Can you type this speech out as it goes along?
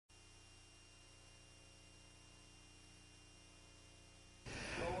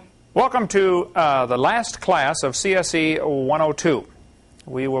Welcome to the last class of CSE 102.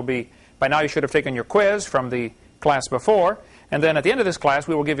 We will be, by now you should have taken your quiz from the class before, and then at the end of this class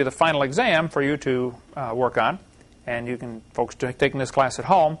we will give you the final exam for you to work on. And you can, folks taking this class at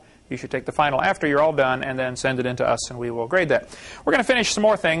home, you should take the final after you're all done and then send it in to us and we will grade that. We're going to finish some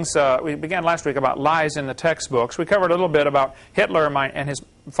more things. We began last week about lies in the textbooks. We covered a little bit about Hitler and his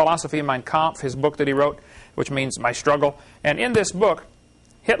philosophy, Mein Kampf, his book that he wrote, which means My Struggle. And in this book,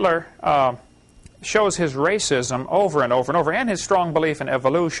 Hitler shows his racism over and over and over, and his strong belief in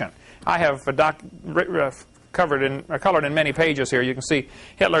evolution. I have colored in many pages here. You can see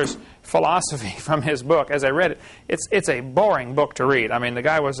Hitler's philosophy from his book. As I read it, it's a boring book to read. I mean, the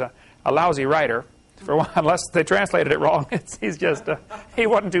guy was a lousy writer, for one, unless they translated it wrong. He's just he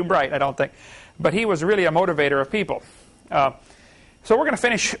wasn't too bright, I don't think. But he was really a motivator of people. So we're going to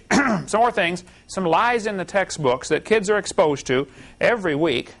finish some more things, some lies in the textbooks that kids are exposed to every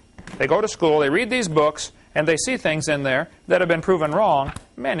week. They go to school, they read these books, and they see things in there that have been proven wrong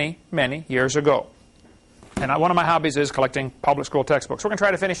many, many years ago. And one of my hobbies is collecting public school textbooks. We're going to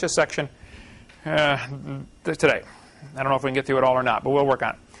try to finish this section today. I don't know if we can get through it all or not, but we'll work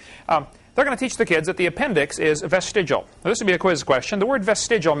on it. They're going to teach the kids that the appendix is vestigial. Now, this would be a quiz question. The word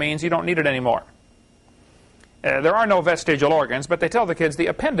vestigial means you don't need it anymore. There are no vestigial organs, but they tell the kids the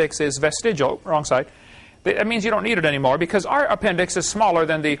appendix is vestigial. Wrong side. That means you don't need it anymore because our appendix is smaller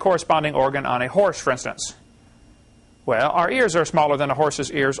than the corresponding organ on a horse, for instance. Well, our ears are smaller than a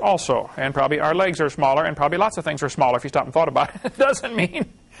horse's ears also, and probably our legs are smaller, and probably lots of things are smaller if you stop and thought about it.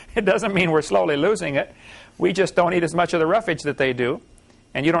 It doesn't mean we're slowly losing it. We just don't eat as much of the roughage that they do.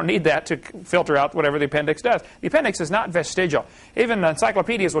 And you don't need that to filter out whatever the appendix does. The appendix is not vestigial. Even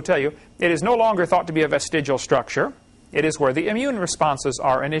encyclopedias will tell you it is no longer thought to be a vestigial structure. It is where the immune responses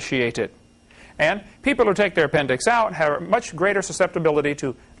are initiated. And people who take their appendix out have much greater susceptibility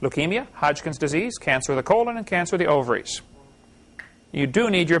to leukemia, Hodgkin's disease, cancer of the colon, and cancer of the ovaries. You do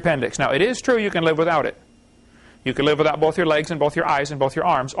need your appendix. Now, it is true you can live without it. You can live without both your legs and both your eyes and both your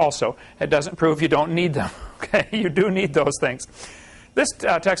arms also. It doesn't prove you don't need them. Okay? You do need those things. This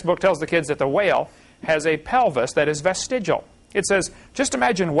textbook tells the kids that the whale has a pelvis that is vestigial. It says, just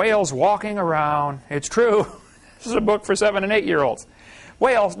imagine whales walking around. It's true. This is a book for 7- and 8-year-olds.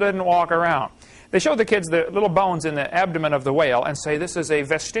 Whales didn't walk around. They show the kids the little bones in the abdomen of the whale and say this is a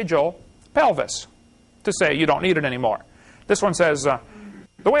vestigial pelvis, to say you don't need it anymore. This one says, the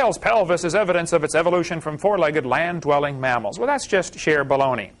whale's pelvis is evidence of its evolution from four-legged land-dwelling mammals. Well, that's just sheer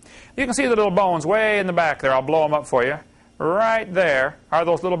baloney. You can see the little bones way in the back there. I'll blow them up for you. Right there are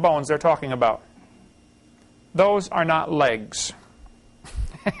those little bones they're talking about. Those are not legs.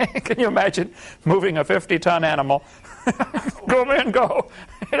 Can you imagine moving a 50-ton animal? Go, man, go.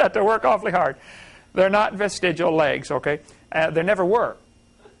 You'd have to work awfully hard. They're not vestigial legs, okay? They never were.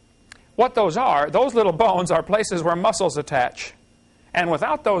 What those are, those little bones are places where muscles attach. And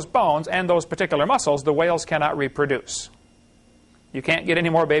without those bones and those particular muscles, the whales cannot reproduce. You can't get any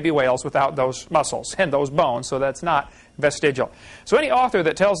more baby whales without those muscles and those bones, so that's not vestigial. So any author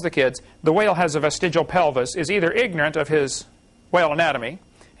that tells the kids the whale has a vestigial pelvis is either ignorant of his whale anatomy,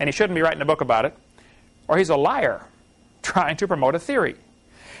 and he shouldn't be writing a book about it, or he's a liar trying to promote a theory.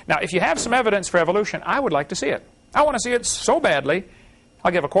 Now, if you have some evidence for evolution, I would like to see it. I want to see it so badly,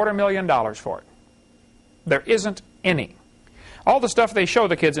 I'll give $250,000 for it. There isn't any. All the stuff they show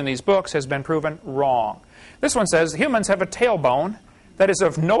the kids in these books has been proven wrong. This one says humans have a tailbone that is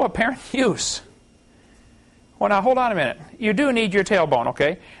of no apparent use. Well, now, hold on a minute. You do need your tailbone,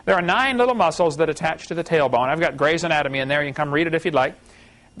 okay? There are 9 little muscles that attach to the tailbone. I've got Gray's Anatomy in there. You can come read it if you'd like.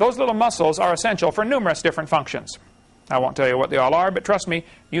 Those little muscles are essential for numerous different functions. I won't tell you what they all are, but trust me,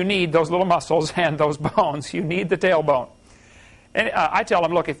 you need those little muscles and those bones. You need the tailbone. And I tell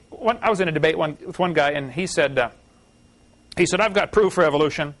them, look, I was in a debate with one guy, and he said, I've got proof for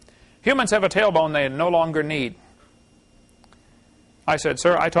evolution. Humans have a tailbone they no longer need. I said,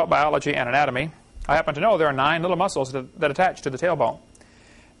 sir, I taught biology and anatomy. I happen to know there are 9 little muscles that attach to the tailbone.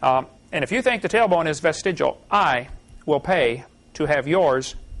 And if you think the tailbone is vestigial, I will pay to have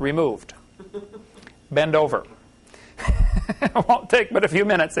yours removed. Bend over. It won't take but a few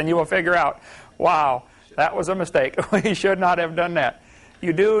minutes and you will figure out, wow, that was a mistake. We should not have done that.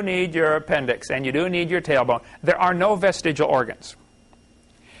 You do need your appendix and you do need your tailbone. There are no vestigial organs.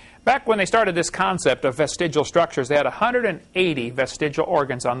 Back when they started this concept of vestigial structures, they had 180 vestigial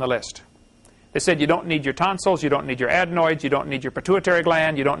organs on the list. They said you don't need your tonsils, you don't need your adenoids, you don't need your pituitary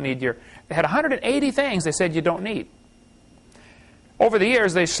gland, you don't need your... They had 180 things they said you don't need. Over the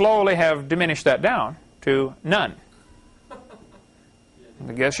years, they slowly have diminished that down to none.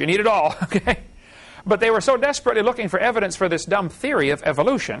 I guess you need it all, okay? But they were so desperately looking for evidence for this dumb theory of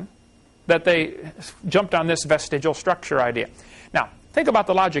evolution that they jumped on this vestigial structure idea. Now, think about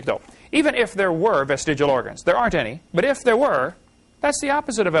the logic, though. Even if there were vestigial organs, there aren't any, but if there were, that's the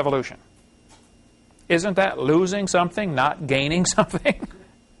opposite of evolution. Isn't that losing something, not gaining something?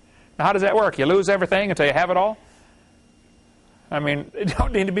 Now, how does that work? You lose everything until you have it all? I mean, you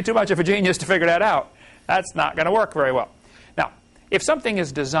don't need to be too much of a genius to figure that out. That's not going to work very well. Now, if something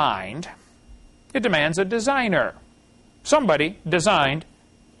is designed, it demands a designer. Somebody designed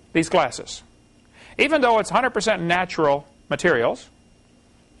these glasses. Even though it's 100% natural materials,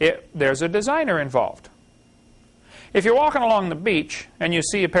 there's a designer involved. If you're walking along the beach and you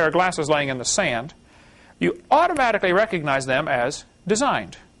see a pair of glasses laying in the sand, you automatically recognize them as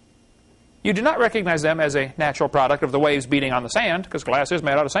designed. You do not recognize them as a natural product of the waves beating on the sand, because glass is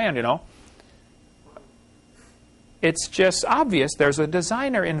made out of sand, you know. It's just obvious there's a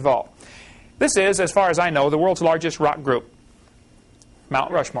designer involved. This is, as far as I know, the world's largest rock group,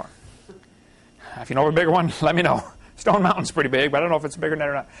 Mount Rushmore. If you know of a bigger one, let me know. Stone Mountain's pretty big, but I don't know if it's bigger than that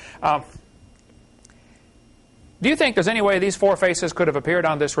or not. Do you think there's any way these four faces could have appeared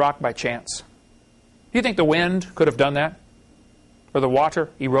on this rock by chance? Do you think the wind could have done that? Or the water,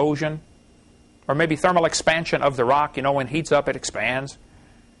 erosion? Or maybe thermal expansion of the rock, you know, when it heats up it expands?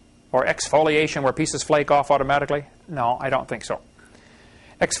 Or exfoliation where pieces flake off automatically? No, I don't think so.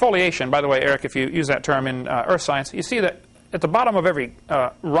 Exfoliation, by the way, Eric, if you use that term in earth science, you see that at the bottom of every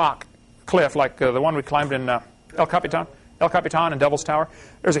rock cliff, like the one we climbed in El Capitan and Devil's Tower,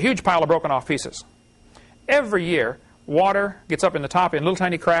 there's a huge pile of broken off pieces. Every year, water gets up in the top in little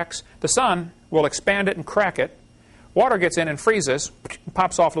tiny cracks. The sun will expand it and crack it. Water gets in and freezes,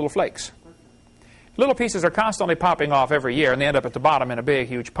 pops off little flakes. Little pieces are constantly popping off every year, and they end up at the bottom in a big,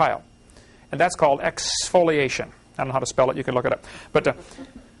 huge pile. And that's called exfoliation. I don't know how to spell it. You can look it up. But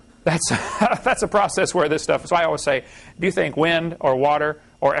that's a process where this stuff... So I always say, do you think wind or water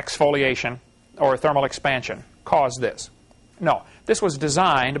or exfoliation or thermal expansion caused this? No. This was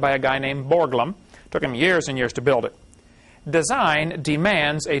designed by a guy named Borglum. Took him years and years to build it. Design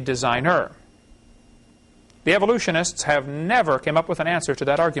demands a designer. The evolutionists have never come up with an answer to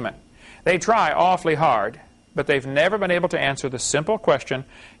that argument. They try awfully hard, but they've never been able to answer the simple question,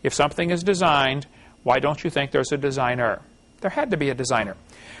 if something is designed, why don't you think there's a designer? There had to be a designer.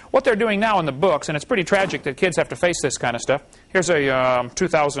 What they're doing now in the books, and it's pretty tragic that kids have to face this kind of stuff. Here's a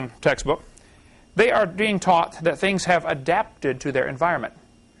 2000 textbook. They are being taught that things have adapted to their environment.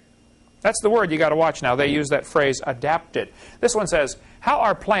 That's the word you got to watch now. They use that phrase, adapted. This one says, how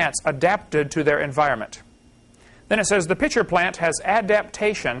are plants adapted to their environment? Then it says, the pitcher plant has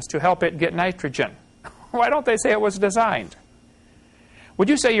adaptations to help it get nitrogen. Why don't they say it was designed? Would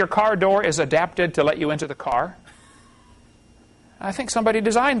you say your car door is adapted to let you into the car? I think somebody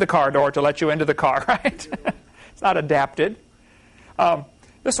designed the car door to let you into the car, right? It's not adapted.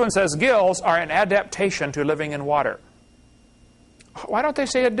 This one says, gills are an adaptation to living in water. Why don't they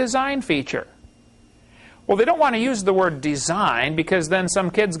say a design feature? Well, they don't want to use the word design because then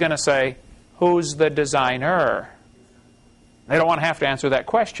some kid's going to say, who's the designer? They don't want to have to answer that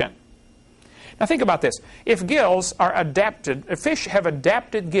question. Now think about this. If gills are adapted, if fish have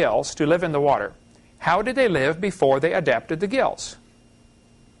adapted gills to live in the water, how did they live before they adapted the gills?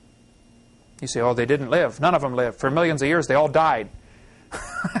 You say, oh, they didn't live. None of them lived. For millions of years, they all died.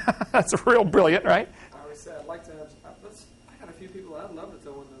 That's real brilliant, right? I always say I'd like to have... I got a few people I'd love to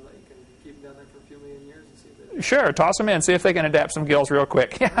throw in the lake and keep them down there for a few million years and see if they... Sure, toss them in, see if they can adapt some gills real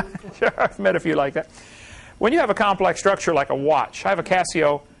quick. Yeah, sure, I've met a few like that. When you have a complex structure like a watch, I have a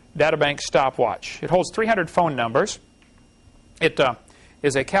Casio Databank stopwatch. It holds 300 phone numbers. It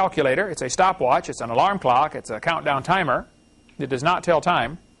is a calculator. It's a stopwatch. It's an alarm clock. It's a countdown timer. It does not tell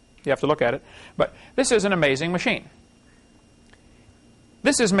time. You have to look at it. But this is an amazing machine.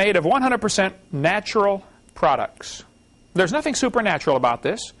 This is made of 100% natural products. There's nothing supernatural about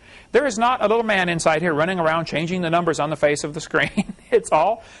this. There is not a little man inside here running around changing the numbers on the face of the screen. It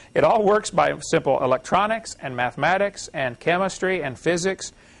all works by simple electronics and mathematics and chemistry and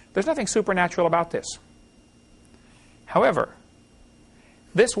physics. There's nothing supernatural about this. However,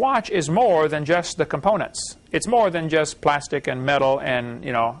 this watch is more than just the components. It's more than just plastic and metal and,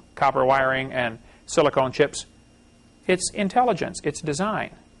 copper wiring and silicone chips. It's intelligence. It's design.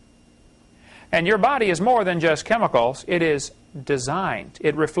 And your body is more than just chemicals. It is designed.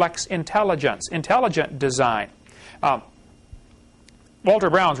 It reflects intelligence, intelligent design. Walter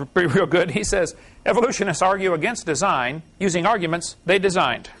Brown's real good. He says, evolutionists argue against design using arguments they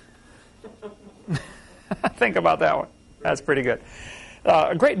designed. Think about that one. That's pretty good.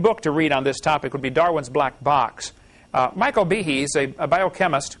 A great book to read on this topic would be Darwin's Black Box. Michael Behe is a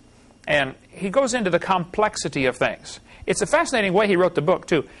biochemist, And he goes into the complexity of things. It's a fascinating way he wrote the book,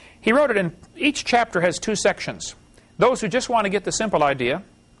 too. He wrote it in, each chapter has 2 sections. Those who just want to get the simple idea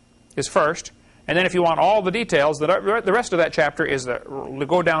is first. And then if you want all the details, the rest of that chapter is the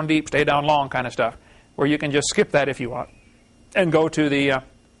go down deep, stay down long kind of stuff, where you can just skip that if you want and go to the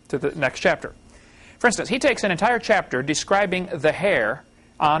next chapter. For instance, he takes an entire chapter describing the hair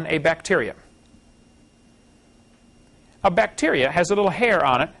on a bacteria. A bacteria has a little hair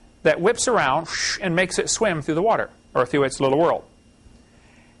on it that whips around and makes it swim through the water, or through its little world.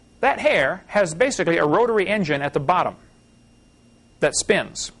 That hair has basically a rotary engine at the bottom that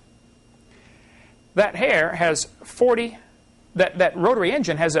spins. That hair has 40, that rotary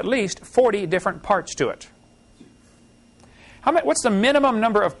engine has at least 40 different parts to it. What's the minimum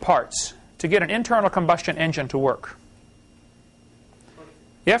number of parts to get an internal combustion engine to work?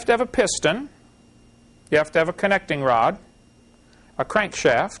 You have to have a piston, you have to have a connecting rod, a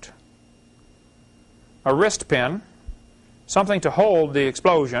crankshaft, a wrist pin, something to hold the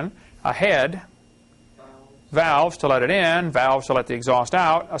explosion, a head, valves to let it in, valves to let the exhaust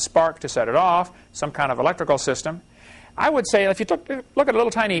out, a spark to set it off, some kind of electrical system. I would say if you look at a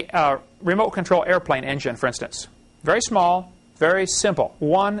little tiny remote control airplane engine, for instance, very small, very simple,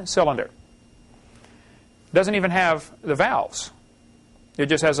 1 cylinder. Doesn't even have the valves. It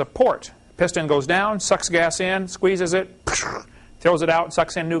just has a port. Piston goes down, sucks gas in, squeezes it, throws it out,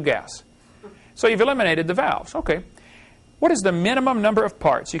 sucks in new gas. So you've eliminated the valves. Okay. What is the minimum number of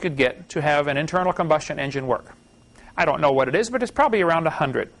parts you could get to have an internal combustion engine work? I don't know what it is, but it's probably around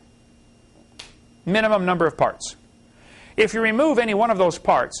 100. Minimum number of parts. If you remove any one of those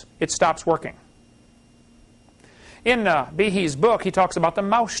parts, it stops working. In Behe's book, he talks about the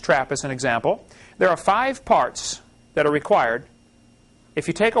mousetrap as an example. There are 5 parts that are required. If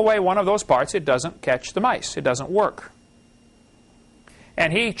you take away one of those parts, it doesn't catch the mice. It doesn't work.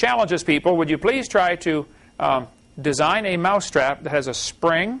 And he challenges people, would you please try to design a mousetrap that has a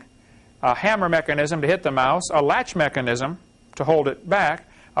spring, a hammer mechanism to hit the mouse, a latch mechanism to hold it back,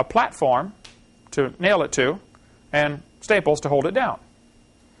 a platform to nail it to, and staples to hold it down.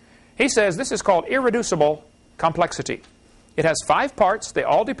 He says this is called irreducible complexity. It has 5 parts. They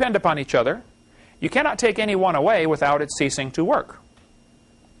all depend upon each other. You cannot take any one away without it ceasing to work.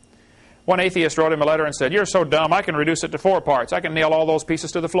 One atheist wrote him a letter and said, "You're so dumb, I can reduce it to 4 parts. I can nail all those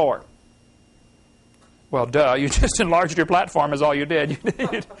pieces to the floor." Well, duh, you just enlarged your platform is all you did.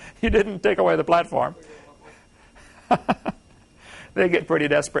 You didn't take away the platform. They get pretty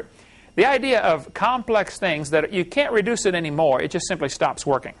desperate. The idea of complex things that you can't reduce it anymore, it just simply stops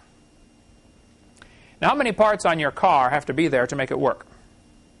working. Now, how many parts on your car have to be there to make it work?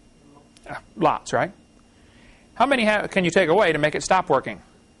 Lots, right? How many can you take away to make it stop working?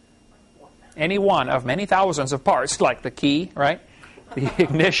 Any one of many thousands of parts, like the key, right? The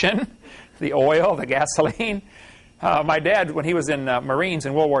ignition, the oil, the gasoline. My dad, when he was in Marines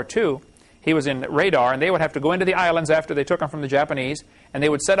in World War II, he was in radar, and they would have to go into the islands after they took them from the Japanese, and they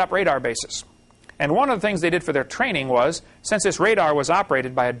would set up radar bases. And one of the things they did for their training was, since this radar was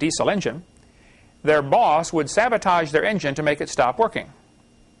operated by a diesel engine, their boss would sabotage their engine to make it stop working.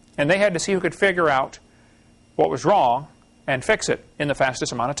 And they had to see who could figure out what was wrong and fix it in the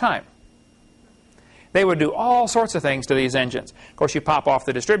fastest amount of time. They would do all sorts of things to these engines. Of course, you pop off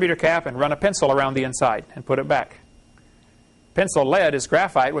the distributor cap and run a pencil around the inside and put it back. Pencil lead is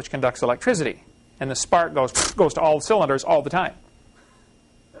graphite, which conducts electricity. And the spark goes to all cylinders all the time.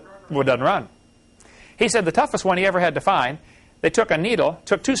 Well, it doesn't run. He said the toughest one he ever had to find, they took a needle,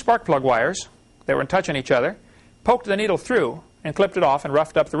 took 2 spark plug wires that were touching each other, poked the needle through, and clipped it off and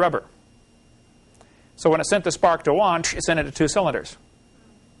roughed up the rubber. So when it sent the spark to one, it sent it to 2 cylinders.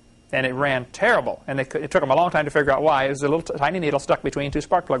 And it ran terrible. And it took them a long time to figure out why. It was a little tiny needle stuck between 2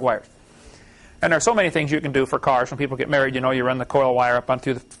 spark plug wires. And there are so many things you can do for cars. When people get married, you know, you run the coil wire up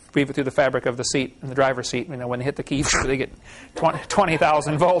weave it through the fabric of the seat, in the driver's seat. You know, when they hit the key, they get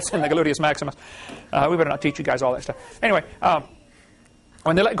 20,000 volts in the gluteus maximus. We better not teach you guys all that stuff. Anyway,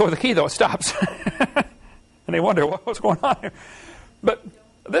 when they let go of the key, though, it stops. And they wonder, what's going on here? But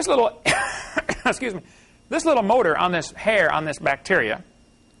this little, excuse me, this little motor on this hair on this bacteria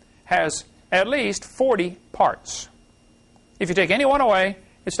has at least 40 parts. If you take any one away,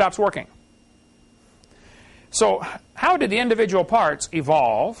 it stops working. So how did the individual parts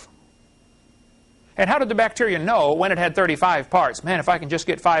evolve? And how did the bacteria know when it had 35 parts? Man, if I can just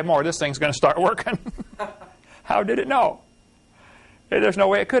get 5 more, this thing's going to start working. How did it know? There's no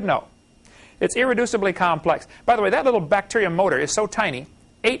way it could know. It's irreducibly complex. By the way, that little bacteria motor is so tiny,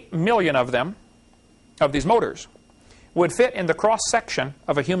 8 million of them, of these motors, would fit in the cross-section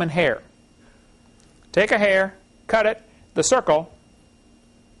of a human hair. Take a hair, cut it, the circle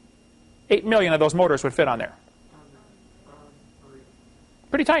 8 million of those motors would fit on there.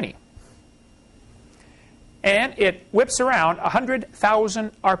 Pretty tiny. And it whips around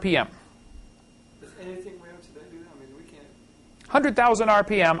 100,000 RPM. Does anything we have today do that? I mean, we can't. 100,000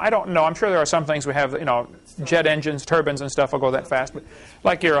 RPM, I don't know. I'm sure there are some things we have, jet engines, turbines and stuff will go that fast. But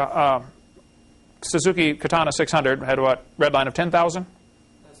like your Suzuki Katana 600 had what, red line of 10,000?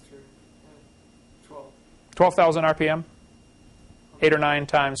 That's true. Yeah. 12. 12,000 RPM, 8 or 9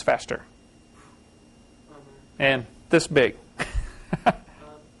 times faster. And this big.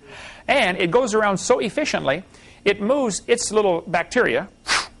 And it goes around so efficiently, it moves its little bacteria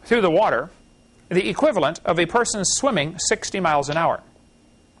through the water, the equivalent of a person swimming 60 miles an hour.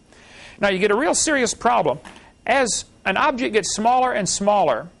 Now you get a real serious problem. As an object gets smaller and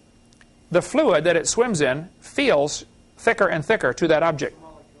smaller, the fluid that it swims in feels thicker and thicker to that object.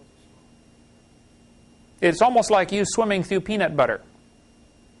 It's almost like you swimming through peanut butter.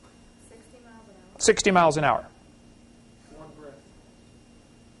 60 miles an hour. 60 miles an hour.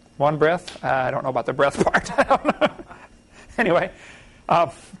 One breath? I don't know about the breath part. I don't know. Anyway,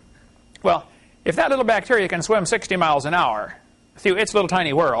 well, if that little bacteria can swim 60 miles an hour through its little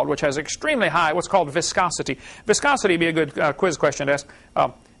tiny world, which has extremely high, what's called viscosity. Viscosity would be a good quiz question to ask.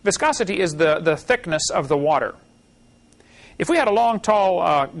 Viscosity is the thickness of the water. If we had a long,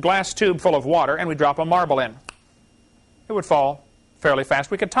 tall glass tube full of water and we drop a marble in, it would fall fairly fast.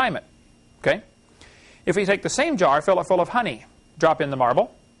 We could time it. Okay? If we take the same jar, fill it full of honey, drop in the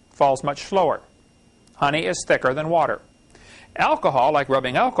marble, falls much slower. Honey is thicker than water. Alcohol, like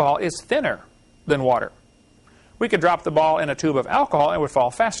rubbing alcohol, is thinner than water. We could drop the ball in a tube of alcohol and it would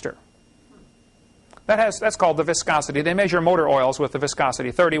fall faster. That's called the viscosity. They measure motor oils with the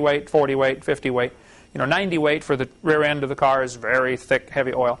viscosity. 30 weight, 40 weight, 50 weight. 90 weight for the rear end of the car is very thick,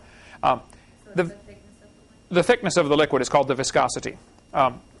 heavy oil. The thickness of the liquid is called the viscosity.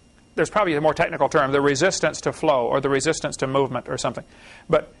 There's probably a more technical term, the resistance to flow or the resistance to movement or something.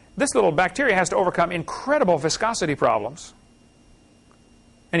 But this little bacteria has to overcome incredible viscosity problems.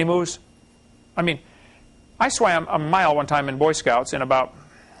 And he moves. I mean, I swam a mile one time in Boy Scouts in about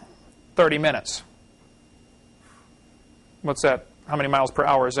 30 minutes. What's that? How many miles per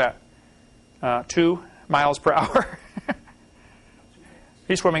hour is that? 2 miles per hour.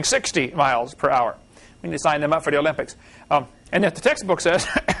 He's swimming 60 miles per hour. We need to sign them up for the Olympics. And yet the textbook says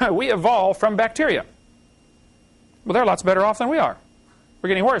we evolved from bacteria. Well, they're lots better off than we are. We're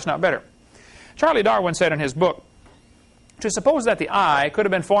getting worse, not better. Charlie Darwin said in his book, to suppose that the eye could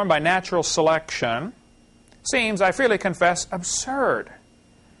have been formed by natural selection seems, I freely confess, absurd.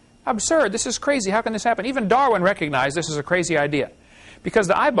 Absurd. This is crazy. How can this happen? Even Darwin recognized this is a crazy idea because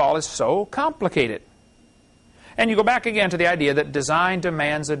the eyeball is so complicated. And you go back again to the idea that design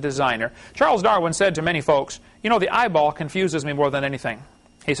demands a designer. Charles Darwin said to many folks, the eyeball confuses me more than anything.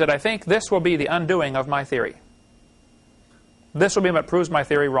 He said, I think this will be the undoing of my theory. This will be what proves my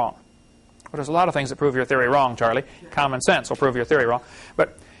theory wrong. Well, there's a lot of things that prove your theory wrong, Charlie. Common sense will prove your theory wrong.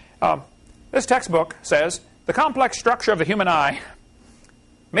 But this textbook says the complex structure of the human eye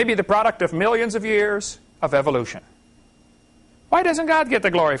may be the product of millions of years of evolution. Why doesn't God get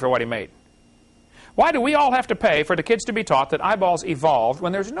the glory for what He made? Why do we all have to pay for the kids to be taught that eyeballs evolved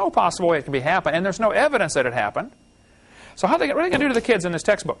when there's no possible way it can be happen and there's no evidence that it happened? So what are they going to do to the kids in this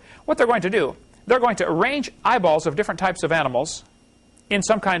textbook? What they're going to do, they're going to arrange eyeballs of different types of animals in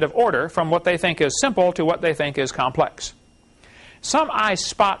some kind of order from what they think is simple to what they think is complex. Some eye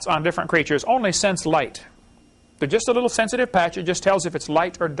spots on different creatures only sense light. They're just a little sensitive patch. It just tells if it's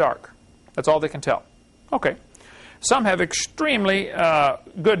light or dark. That's all they can tell. Okay. Some have extremely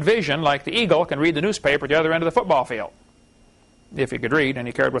good vision, like the eagle can read the newspaper at the other end of the football field. If he could read and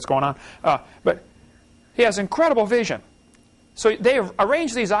he cared what's going on. But he has incredible vision. So they've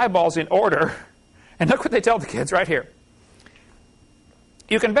arranged these eyeballs in order. And look what they tell the kids right here.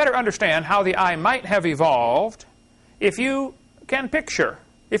 You can better understand how the eye might have evolved if you can picture.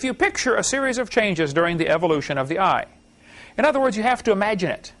 If you picture a series of changes during the evolution of the eye. In other words, you have to imagine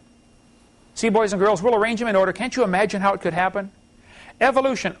it. See, boys and girls, we'll arrange them in order. Can't you imagine how it could happen?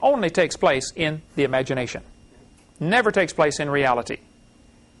 Evolution only takes place in the imagination. Never takes place in reality.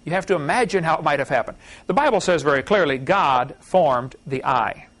 You have to imagine how it might have happened. The Bible says very clearly, God formed the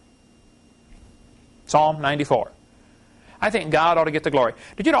eye. Psalm 94. I think God ought to get the glory.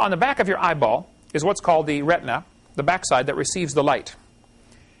 Did you know on the back of your eyeball is what's called the retina, the backside that receives the light.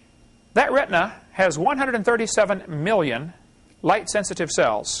 That retina has 137 million light-sensitive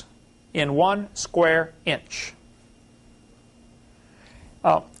cells in 1 square inch.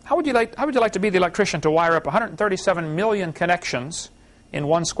 How would you like to be the electrician to wire up 137 million connections in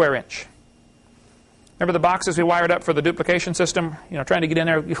 1 square inch? Remember the boxes we wired up for the duplication system? You know, trying to get in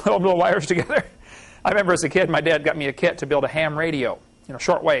there, little wires together. I remember as a kid, my dad got me a kit to build a ham radio, you know,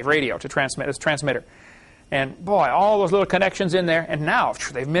 shortwave radio to transmit as a transmitter. And boy, all those little connections in there. And now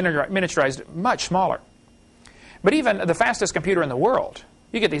they've miniaturized it much smaller. But even the fastest computer in the world,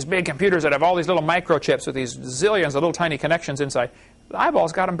 you get these big computers that have all these little microchips with these zillions of little tiny connections inside. The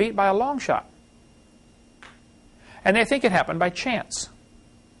eyeballs got them beat by a long shot. And they think it happened by chance.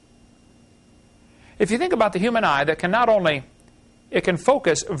 If you think about the human eye, that can not only, it can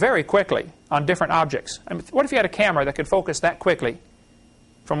focus very quickly on different objects. I mean, what if you had a camera that could focus that quickly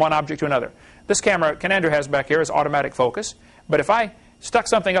from one object to another? This camera Ken Andrew has back here is automatic focus. But if I stuck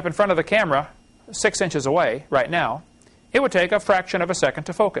something up in front of the camera 6 inches away right now, it would take a fraction of a second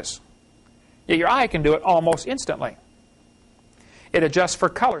to focus. Yet your eye can do it almost instantly. It adjusts for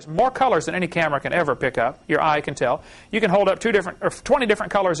colors, more colors than any camera can ever pick up. Your eye can tell. You can hold up 20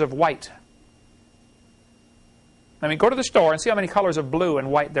 different colors of white. I mean, go to the store and see how many colors of blue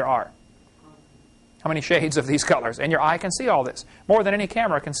and white there are. How many shades of these colors. And your eye can see all this, more than any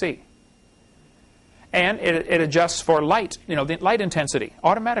camera can see. And it adjusts for light, you know, the light intensity,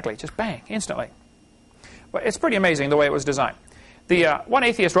 automatically, just bang, instantly. But it's pretty amazing the way it was designed. The one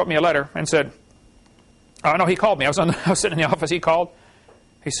atheist wrote me a letter and said, oh, no, he called me. I was sitting in the office. He called.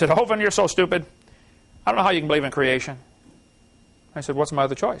 He said, Hovind, you're so stupid. I don't know how you can believe in creation. I said, what's my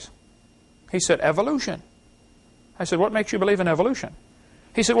other choice? He said, evolution. I said, what makes you believe in evolution?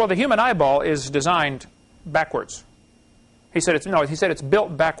 He said, well, the human eyeball is designed backwards. He said, it's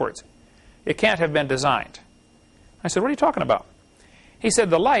built backwards. It can't have been designed. I said, what are you talking about? He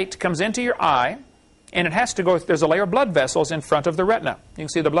said, the light comes into your eye, and it has to go, there's a layer of blood vessels in front of the retina. You can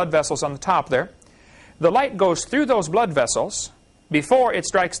see the blood vessels on the top there. The light goes through those blood vessels before it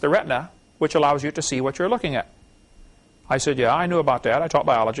strikes the retina, which allows you to see what you're looking at. I said, yeah, I knew about that. I taught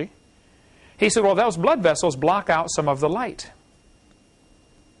biology. He said, well, those blood vessels block out some of the light.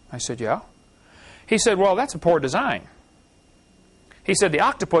 I said, yeah. He said, well, that's a poor design. He said, the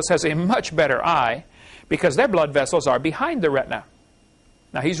octopus has a much better eye because their blood vessels are behind the retina.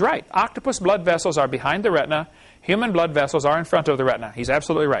 Now, he's right. Octopus blood vessels are behind the retina. Human blood vessels are in front of the retina. He's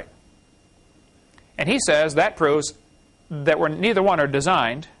absolutely right. And he says that proves that neither one are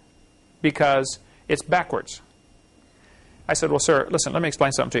designed because it's backwards. I said, well, sir, listen, let me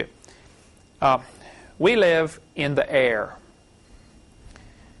explain something to you. We live in the air.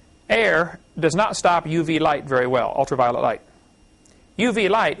 Air does not stop UV light very well, ultraviolet light. UV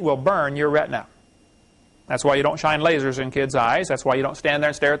light will burn your retina. That's why you don't shine lasers in kids' eyes. That's why you don't stand there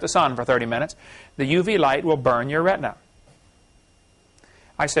and stare at the sun for 30 minutes. The UV light will burn your retina.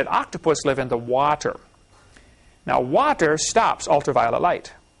 I said, octopus live in the water. Now, water stops ultraviolet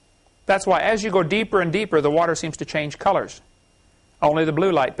light. That's why as you go deeper and deeper, the water seems to change colors. Only the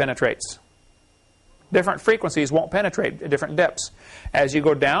blue light penetrates. Different frequencies won't penetrate at different depths. As you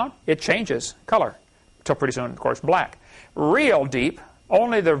go down, it changes color, until pretty soon, of course, black. Real deep,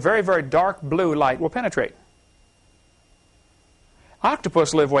 only the very, very dark blue light will penetrate.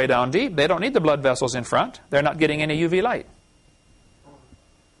 Octopus live way down deep. They don't need the blood vessels in front. They're not getting any UV light.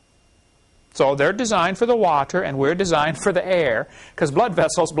 So they're designed for the water, and we're designed for the air, because blood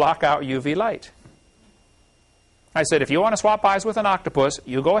vessels block out UV light. I said, if you want to swap eyes with an octopus,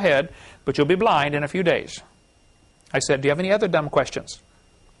 you go ahead, but you'll be blind in a few days. I said, do you have any other dumb questions?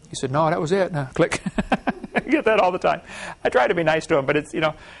 He said, no, that was it. No, click. I get that all the time. I try to be nice to him, but it's, you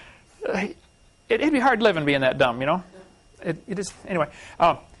know, it'd be hard living being that dumb, you know. It is. Anyway,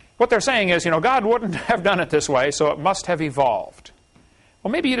 what they're saying is, you know, God wouldn't have done it this way, so it must have evolved.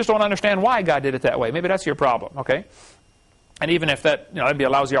 Well, maybe you just don't understand why God did it that way. Maybe that's your problem, okay? And even if that, you know, that'd be a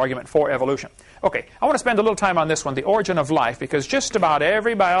lousy argument for evolution. Okay, I want to spend a little time on this one, the origin of life, because just about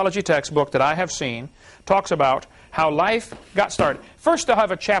every biology textbook that I have seen talks about how life got started. First, they'll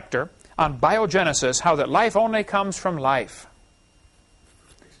have a chapter on biogenesis, how that life only comes from life.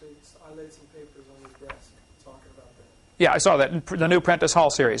 Actually, I laid some papers on his desk talking about that. Yeah, I saw that in the new Prentice Hall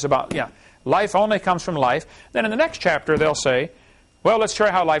series about, yeah, life only comes from life. Then in the next chapter, they'll say, well, let's show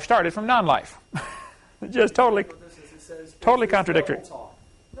you how life started from non-life. Just totally contradictory.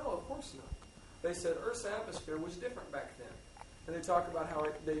 No, of course not. They said Earth's atmosphere was different back then. And they talk about how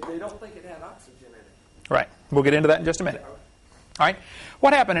they don't think it had oxygen in it. Right. We'll get into that in just a minute. All right.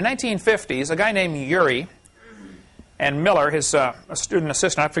 What happened in 1950s, a guy named Urey and Miller, his student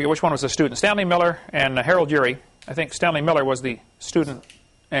assistant, I forget which one was the student, Stanley Miller and Harold Urey. I think Stanley Miller was the student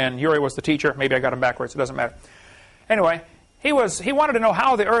and Urey was the teacher. Maybe I got them backwards. It doesn't matter. Anyway, he wanted to know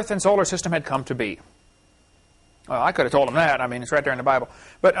how the Earth and solar system had come to be. Well, I could have told him that. I mean, it's right there in the Bible.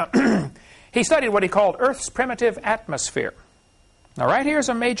 But he studied what he called Earth's primitive atmosphere. Now, right here's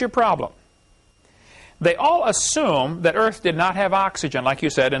a major problem. They all assume that Earth did not have oxygen, like you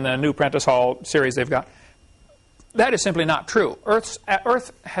said in the new Prentice Hall series they've got. That is simply not true. Earth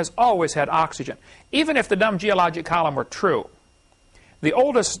has always had oxygen. Even if the dumb geologic column were true, the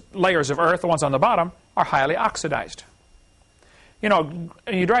oldest layers of Earth, the ones on the bottom, are highly oxidized. You know,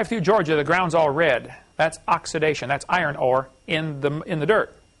 you drive through Georgia, the ground's all red. That's oxidation. That's iron ore in the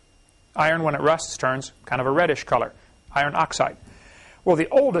dirt. Iron, when it rusts, turns kind of a reddish color. Iron oxide. Well, the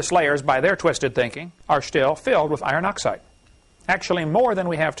oldest layers, by their twisted thinking, are still filled with iron oxide. Actually, more than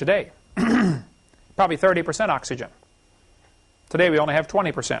we have today. Probably 30% oxygen. Today, we only have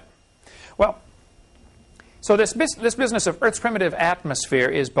 20%. Well, so this business of Earth's primitive atmosphere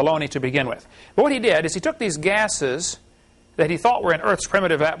is baloney to begin with. But what he did is he took these gases that he thought were in Earth's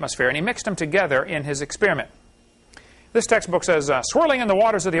primitive atmosphere, and he mixed them together in his experiment. This textbook says, swirling in the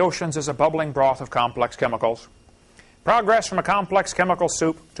waters of the oceans is a bubbling broth of complex chemicals. Progress from a complex chemical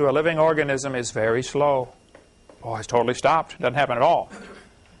soup to a living organism is very slow. Oh, it's totally stopped. Doesn't happen at all.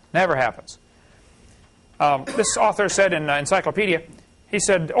 Never happens. This author said in Encyclopedia, he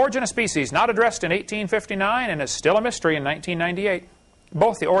said, origin of species, not addressed in 1859 and is still a mystery in 1998.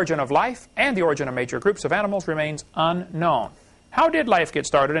 Both the origin of life and the origin of major groups of animals remains unknown. How did life get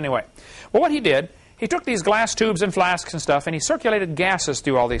started anyway? Well, what he did, he took these glass tubes and flasks and stuff, and he circulated gases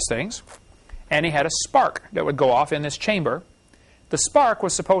through all these things. And he had a spark that would go off in this chamber. The spark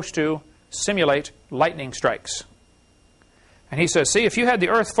was supposed to simulate lightning strikes. And he says, see, if you had the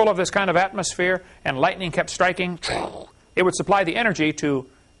Earth full of this kind of atmosphere and lightning kept striking, it would supply the energy to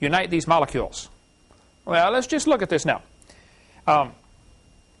unite these molecules. Well, let's just look at this now.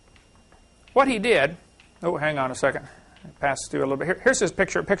 What he did, oh, hang on a second. Pass through a little bit. Here's his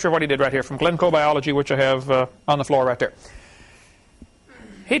picture of what he did right here from Glencoe Biology, which I have on the floor right there.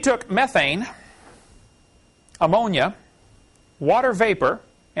 He took methane, ammonia, water vapor,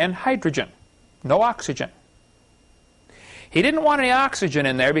 and hydrogen. No oxygen. He didn't want any oxygen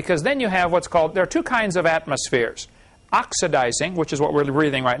in there because then you have what's called, there are two kinds of atmospheres. Oxidizing, which is what we're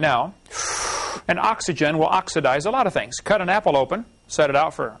breathing right now, and oxygen will oxidize a lot of things. Cut an apple open, set it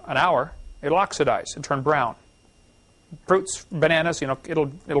out for an hour, it'll oxidize and turn brown. Fruits, bananas, you know,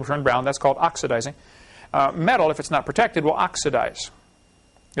 it'll turn brown. That's called oxidizing. Metal, if it's not protected, will oxidize.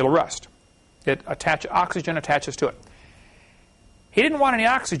 It'll rust. Oxygen attaches to it. He didn't want any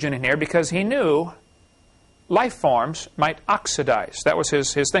oxygen in here because he knew life forms might oxidize. That was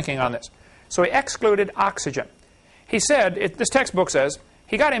his thinking on this. So he excluded oxygen. He said, this textbook says,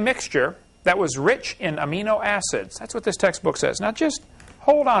 he got a mixture that was rich in amino acids. That's what this textbook says. Now just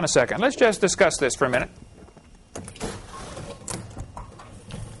hold on a second. Let's just discuss this for a minute.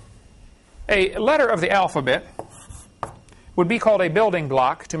 A letter of the alphabet would be called a building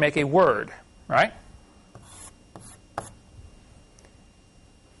block to make a word, right?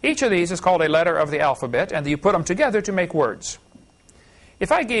 Each of these is called a letter of the alphabet, and you put them together to make words.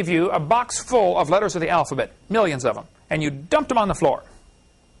 If I gave you a box full of letters of the alphabet, millions of them, and you dumped them on the floor,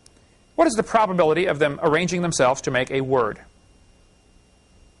 what is the probability of them arranging themselves to make a word?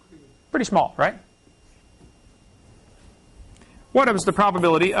 Pretty small, right? What is the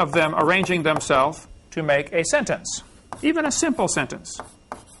probability of them arranging themselves to make a sentence? Even a simple sentence.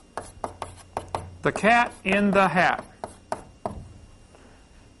 The cat in the hat.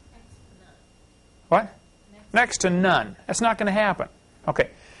 What? Next to none. That's not going to happen. Okay.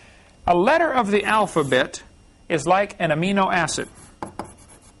 A letter of the alphabet is like an amino acid.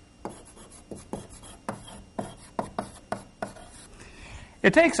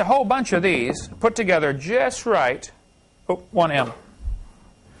 It takes a whole bunch of these put together just right. Oh, one M.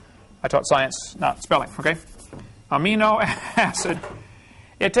 I taught science, not spelling, okay? Amino acid.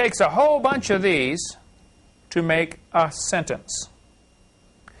 It takes a whole bunch of these to make a sentence.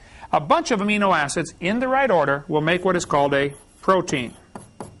 A bunch of amino acids in the right order will make what is called a protein.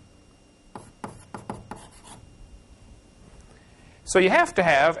 So you have to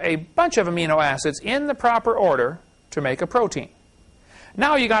have a bunch of amino acids in the proper order to make a protein.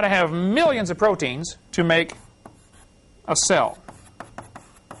 Now you got to have millions of proteins to make a cell.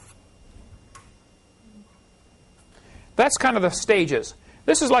 That's kind of the stages.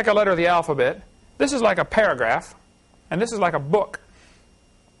 This is like a letter of the alphabet. This is like a paragraph. And this is like a book.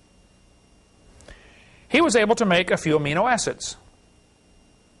 He was able to make a few amino acids.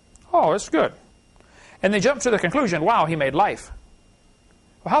 Oh, that's good. And they jumped to the conclusion, wow, he made life.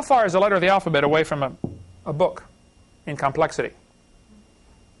 Well, how far is a letter of the alphabet away from a book in complexity?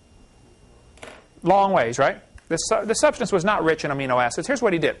 Long ways, right? The substance was not rich in amino acids. Here's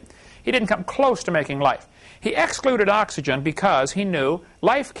what he did. He didn't come close to making life. He excluded oxygen because he knew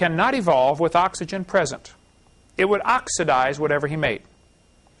life cannot evolve with oxygen present. It would oxidize whatever he made.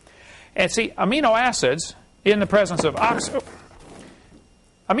 And see, amino acids in the presence of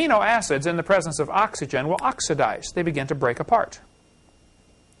oxygen will oxidize. They begin to break apart.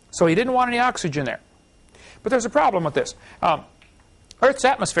 So he didn't want any oxygen there. But there's a problem with this. Earth's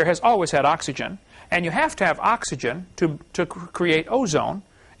atmosphere has always had oxygen, and you have to have oxygen to create ozone,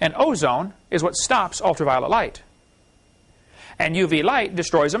 and ozone is what stops ultraviolet light. And UV light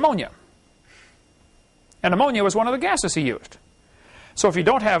destroys ammonia. And ammonia was one of the gases he used. So if you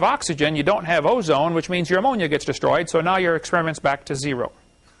don't have oxygen, you don't have ozone, which means your ammonia gets destroyed, so now your experiment's back to zero.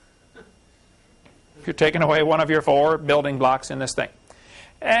 You're taking away one of your 4 building blocks in this thing.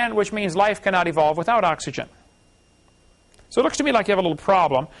 And which means life cannot evolve without oxygen. So it looks to me like you have a little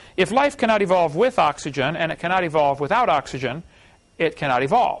problem. If life cannot evolve with oxygen and it cannot evolve without oxygen, it cannot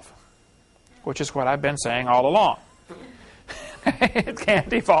evolve, which is what I've been saying all along. It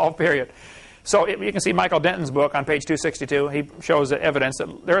can't evolve, period. So you can see Michael Denton's book on page 262. He shows the evidence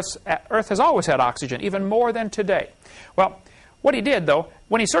that Earth has always had oxygen, even more than today. Well, what he did, though,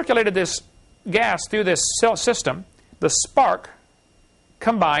 when he circulated this gas through this cell system, the spark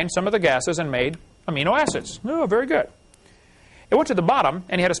combined some of the gases and made amino acids. Oh, very good. It went to the bottom,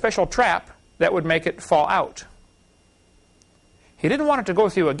 and he had a special trap that would make it fall out. He didn't want it to go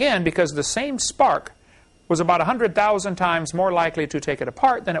through again because the same spark was about 100,000 times more likely to take it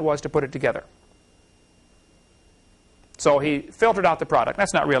apart than it was to put it together. So he filtered out the product.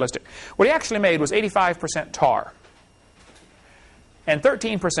 That's not realistic. What he actually made was 85% tar and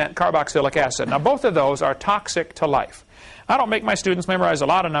 13% carboxylic acid. Now, both of those are toxic to life. I don't make my students memorize a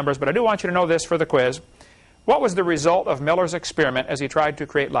lot of numbers, but I do want you to know this for the quiz. What was the result of Miller's experiment as he tried to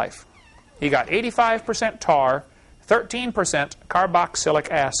create life? He got 85% tar, 13%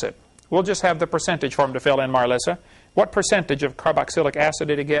 carboxylic acid. We'll just have the percentage for him to fill in, Marlissa. What percentage of carboxylic acid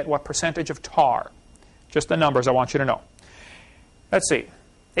did he get? What percentage of tar? Just the numbers I want you to know. Let's see.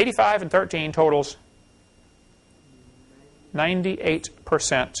 85 and 13 totals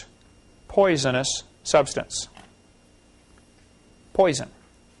 98% poisonous substance. Poison.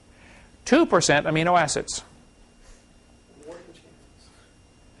 2% amino acids.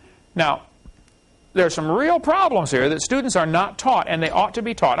 Now, there's some real problems here that students are not taught, and they ought to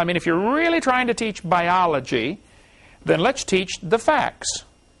be taught. I mean, if you're really trying to teach biology, then let's teach the facts.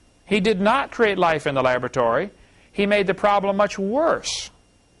 He did not create life in the laboratory. He made the problem much worse.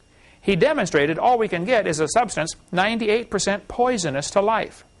 He demonstrated all we can get is a substance 98% poisonous to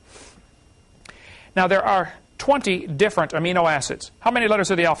life. Now, there are 20 different amino acids. How many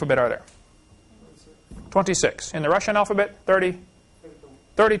letters of the alphabet are there? 26. In the Russian alphabet,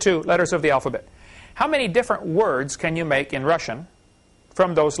 32 letters of the alphabet. How many different words can you make in Russian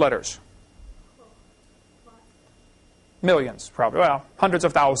from those letters? Millions, probably. Well, hundreds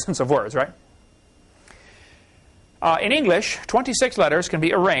of thousands of words, right? In English, 26 letters can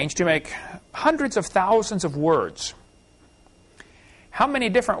be arranged to make hundreds of thousands of words. How many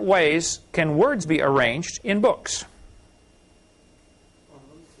different ways can words be arranged in books?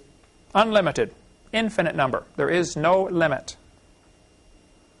 Unlimited. Infinite number. There is no limit.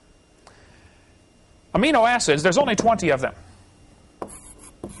 Amino acids, there's only 20 of them.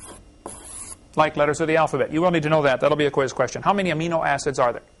 Like letters of the alphabet. You will need to know that. That'll be a quiz question. How many amino acids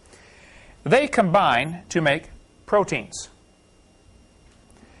are there? They combine to make proteins.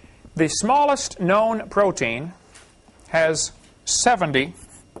 The smallest known protein has 70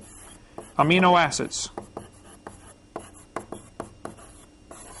 amino acids.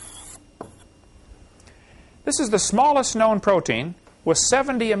 This is the smallest known protein with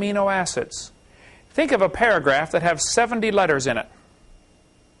 70 amino acids. Think of a paragraph that has 70 letters in it.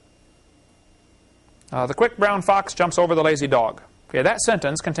 The quick brown fox jumps over the lazy dog. Okay, that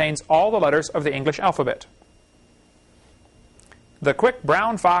sentence contains all the letters of the English alphabet. The quick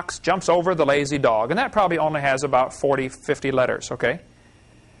brown fox jumps over the lazy dog. And that probably only has about 40, 50 letters, okay?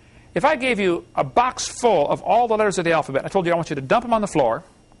 If I gave you a box full of all the letters of the alphabet, I told you I want you to dump them on the floor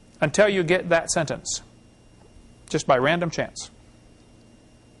until you get that sentence. Just by random chance.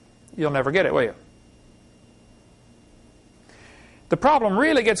 You'll never get it, will you? The problem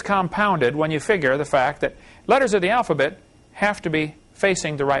really gets compounded when you figure the fact that letters of the alphabet have to be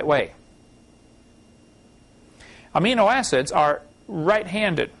facing the right way. Amino acids are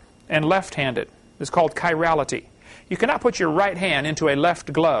right-handed and left-handed. It's called chirality. You cannot put your right hand into a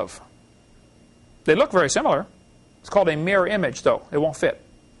left glove. They look very similar. It's called a mirror image, though. It won't fit.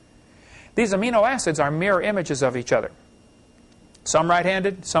 These amino acids are mirror images of each other. Some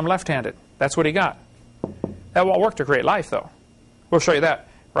right-handed, some left-handed. That's what he got. That won't work to create life, though. We'll show you that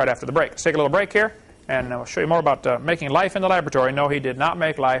right after the break. Let's take a little break here, and we'll show you more about making life in the laboratory. No, he did not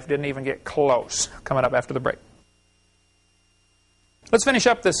make life, didn't even get close. Coming up after the break. Let's finish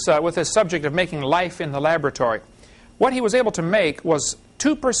up this with this subject of making life in the laboratory. What he was able to make was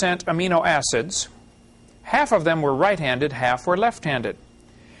 2% amino acids. Half of them were right-handed, half were left-handed.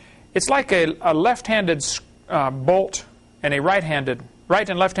 It's like a left-handed bolt and a right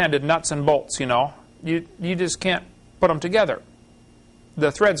and left-handed nuts and bolts, you know. You just can't put them together.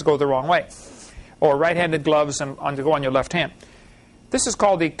 The threads go the wrong way. Or right-handed gloves and go on your left hand. This is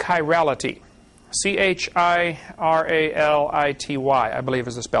called the chirality. C-H-I-R-A-L-I-T-Y, I believe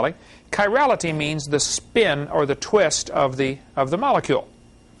is the spelling. Chirality means the spin or the twist of the molecule.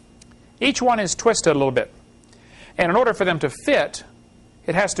 Each one is twisted a little bit. And in order for them to fit,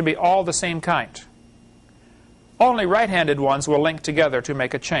 it has to be all the same kind. Only right-handed ones will link together to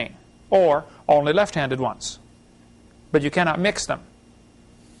make a chain, or only left-handed ones. But you cannot mix them.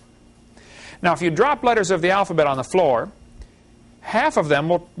 Now, if you drop letters of the alphabet on the floor, half of them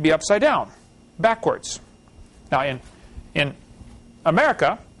will be upside down, backwards. Now, in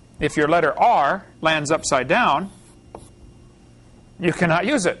America, if your letter R lands upside down, you cannot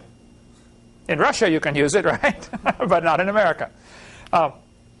use it. In Russia, you can use it, right? But not in America.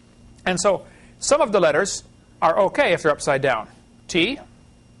 And so, some of the letters are okay if they're upside down. T,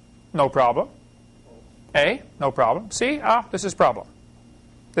 no problem. A, no problem. C, this is problem.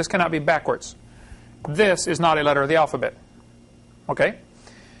 This cannot be backwards. This is not a letter of the alphabet. Okay?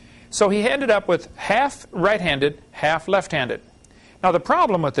 So he ended up with half right-handed, half left-handed. Now the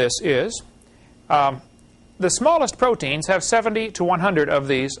problem with this is the smallest proteins have 70 to 100 of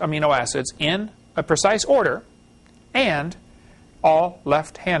these amino acids in a precise order and all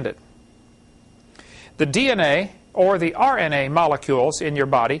left-handed. The DNA or the RNA molecules in your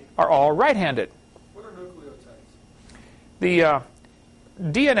body are all right-handed. What are nucleotides? The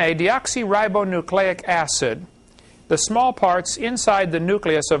DNA, deoxyribonucleic acid, the small parts inside the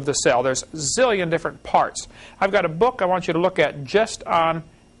nucleus of the cell. There's a zillion different parts. I've got a book I want you to look at just on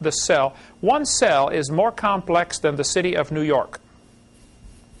the cell. One cell is more complex than the city of New York.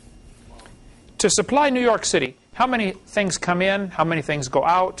 To supply New York City, how many things come in, how many things go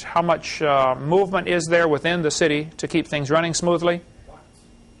out, how much movement is there within the city to keep things running smoothly?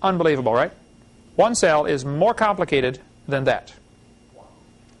 Unbelievable, right? One cell is more complicated than that.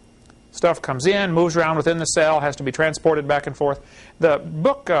 Stuff comes in, moves around within the cell, has to be transported back and forth. The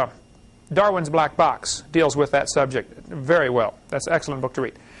book, Darwin's Black Box, deals with that subject very well. That's an excellent book to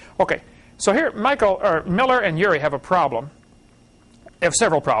read. Okay, so here Miller and Urey have a problem. They have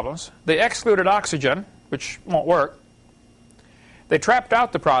several problems. They excluded oxygen, which won't work. They trapped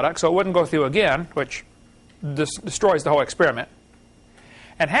out the product so it wouldn't go through again, which destroys the whole experiment.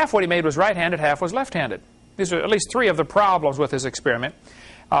 And half what he made was right-handed, half was left-handed. These are at least 3 of the problems with his experiment.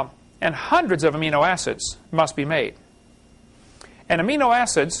 And hundreds of amino acids must be made. And amino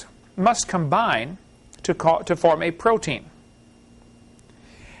acids must combine to form a protein.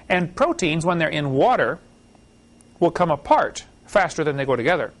 And proteins, when they're in water, will come apart faster than they go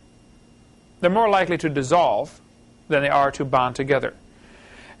together. They're more likely to dissolve than they are to bond together.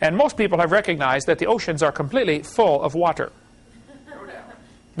 And most people have recognized that the oceans are completely full of water. No doubt.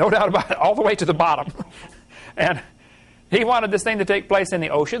 No doubt about it, all the way to the bottom. And he wanted this thing to take place in the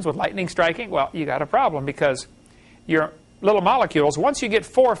oceans with lightning striking. Well, you got a problem because your little molecules, once you get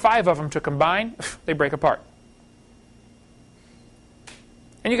 4 or 5 of them to combine, they break apart.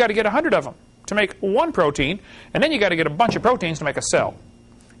 And you got to get 100 of them to make one protein, and then you got to get a bunch of proteins to make a cell.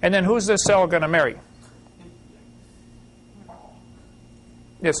 And then who's this cell going to marry?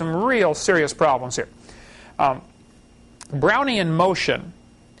 There's some real serious problems here. Brownian motion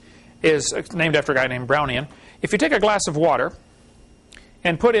is named after a guy named Brownian. If you take a glass of water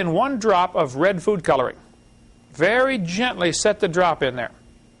and put in 1 drop of red food coloring, very gently set the drop in there,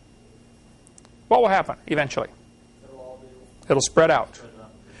 what will happen eventually? It'll spread out.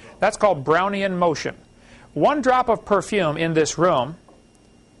 That's called Brownian motion. 1 drop of perfume in this room,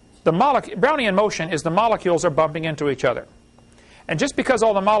 Brownian motion is the molecules are bumping into each other. And just because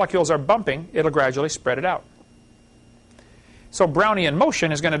all the molecules are bumping, it'll gradually spread it out. So Brownian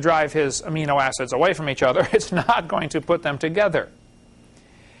motion is going to drive his amino acids away from each other. It's not going to put them together.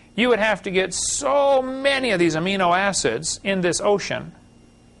 You would have to get so many of these amino acids in this ocean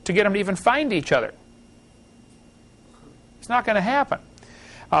to get them to even find each other. It's not going to happen.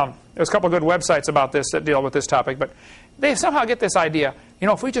 There's a couple of good websites about this that deal with this topic, but they somehow get this idea, you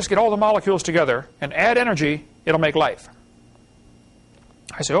know, if we just get all the molecules together and add energy, it'll make life.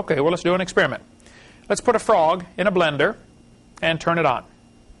 I say, okay, well, let's do an experiment. Let's put a frog in a blender and turn it on.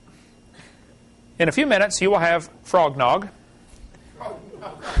 In a few minutes, you will have frog nog,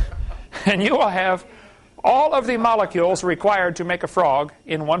 and you will have all of the molecules required to make a frog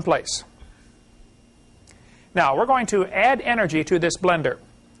in one place. Now, we're going to add energy to this blender.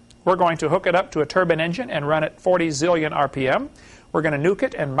 We're going to hook it up to a turbine engine and run it 40 zillion RPM. We're going to nuke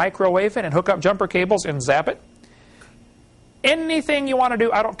it and microwave it and hook up jumper cables and zap it. Anything you want to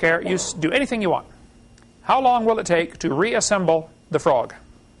do, I don't care. You do anything you want. How long will it take to reassemble the frog?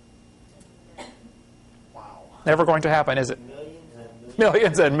 Wow. Never going to happen, is it? Millions and millions.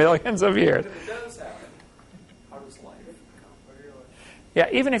 Millions and millions of years. If it does happen, how does life? Yeah,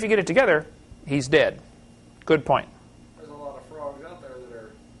 even if you get it together, he's dead. Good point. There's a lot of frogs out there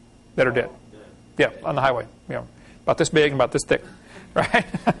That are dead. Yeah, on the highway. Yeah, about this big and about this thick. Right?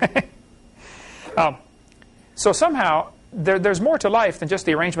 So somehow, there's more to life than just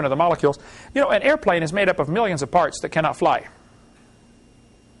the arrangement of the molecules. You know, an airplane is made up of millions of parts that cannot fly.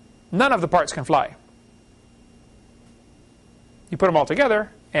 None of the parts can fly. You put them all together,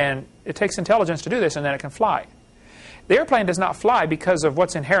 and it takes intelligence to do this, and then it can fly. The airplane does not fly because of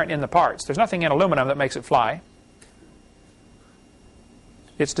what's inherent in the parts. There's nothing in aluminum that makes it fly.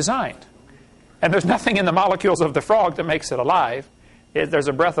 It's designed. And there's nothing in the molecules of the frog that makes it alive. There's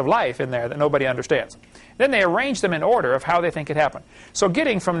a breath of life in there that nobody understands. Then they arrange them in order of how they think it happened. So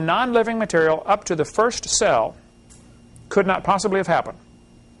getting from non-living material up to the first cell could not possibly have happened.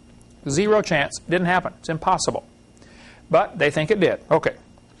 Zero chance. Didn't happen. It's impossible. But they think it did. Okay.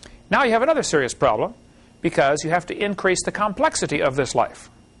 Now you have another serious problem, because you have to increase the complexity of this life.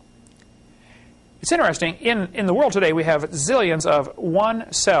 It's interesting. In the world today, we have zillions of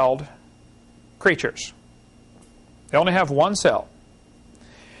one-celled creatures. They only have one cell.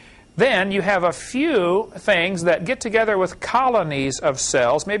 Then you have a few things that get together with colonies of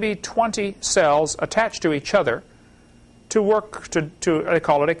cells, maybe 20 cells attached to each other, to work to they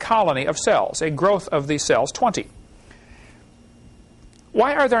call it a colony of cells, a growth of these cells, 20.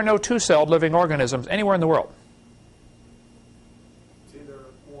 Why are there no two-celled living organisms anywhere in the world? It's either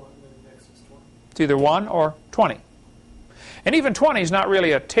 1 and the next is 20. It's either 1 or 20. And even 20 is not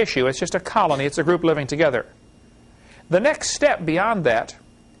really a tissue, it's just a colony, it's a group living together. The next step beyond that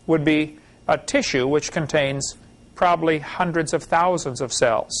would be a tissue which contains probably hundreds of thousands of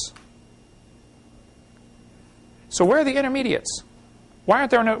cells. So where are the intermediates? Why are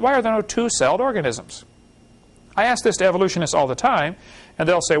there no two-celled organisms? I ask this to evolutionists all the time, and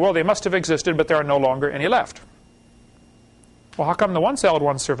they'll say, well, they must have existed, but there are no longer any left. Well, how come the one-celled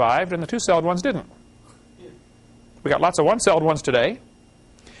ones survived and the two-celled ones didn't? We got lots of one-celled ones today.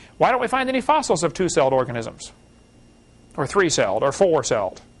 Why don't we find any fossils of two-celled organisms? Or three-celled, or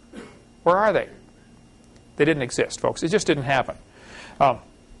four-celled? Where are they? They didn't exist, folks. It just didn't happen.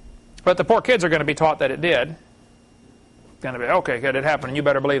 But the poor kids are going to be taught that it did. Going to be, okay, good, it happened, and you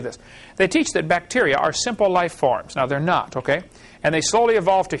better believe this. They teach that bacteria are simple life forms. Now, they're not, okay? And they slowly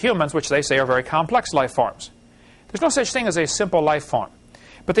evolve to humans, which they say are very complex life forms. There's no such thing as a simple life form.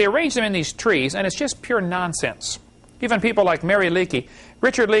 But they arrange them in these trees, and it's just pure nonsense. Even people like Mary Leakey,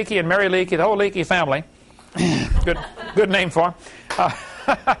 Richard Leakey and Mary Leakey, the whole Leakey family, good name for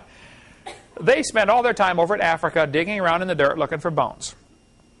them, they spend all their time over at Africa digging around in the dirt looking for bones.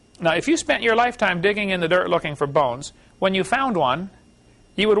 Now, if you spent your lifetime digging in the dirt looking for bones, when you found one,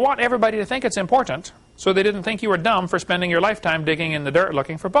 you would want everybody to think it's important, so they didn't think you were dumb for spending your lifetime digging in the dirt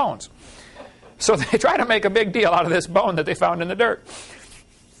looking for bones. So they try to make a big deal out of this bone that they found in the dirt.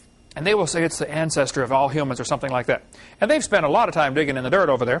 And they will say it's the ancestor of all humans or something like that. And they've spent a lot of time digging in the dirt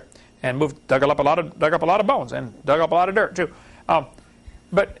over there and dug up a lot of bones and dug up a lot of dirt too.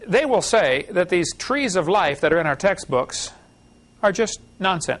 But they will say that these trees of life that are in our textbooks are just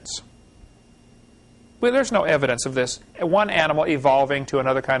nonsense. Well, there's no evidence of this. One animal evolving to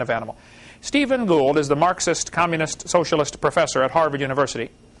another kind of animal. Stephen Gould is the Marxist, communist, socialist professor at Harvard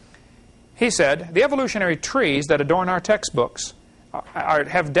University. He said, the evolutionary trees that adorn our textbooks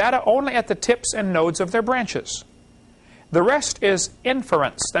have data only at the tips and nodes of their branches. The rest is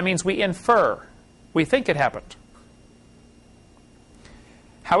inference. That means we infer. We think it happened.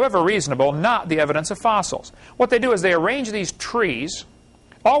 However reasonable, not the evidence of fossils. What they do is they arrange these trees.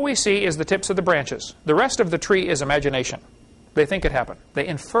 All we see is the tips of the branches. The rest of the tree is imagination. They think it happened. They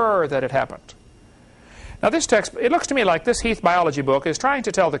infer that it happened. Now this text, it looks to me like this Heath biology book is trying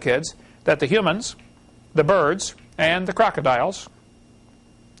to tell the kids that the humans, the birds, and the crocodiles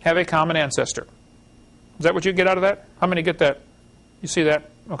have a common ancestor. Is that what you get out of that? How many get that? You see that?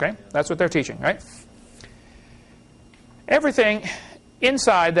 Okay, that's what they're teaching, right? Everything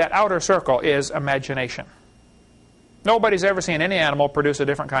inside that outer circle is imagination. Nobody's ever seen any animal produce a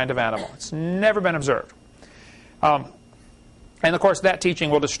different kind of animal. It's never been observed. And of course, that teaching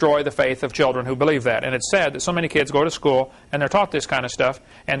will destroy the faith of children who believe that. And it's sad that so many kids go to school and they're taught this kind of stuff,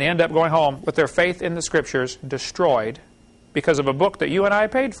 and they end up going home with their faith in the Scriptures destroyed because of a book that you and I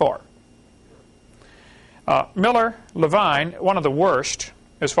paid for. Miller, Levine, one of the worst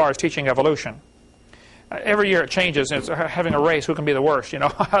as far as teaching evolution. Every year it changes, and it's having a race who can be the worst. You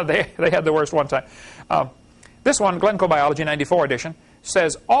know, they had the worst one time. This one, Glencoe Biology 94 edition,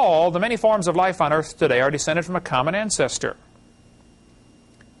 says all the many forms of life on Earth today are descended from a common ancestor.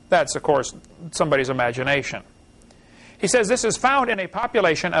 That's, of course, somebody's imagination. He says this is found in a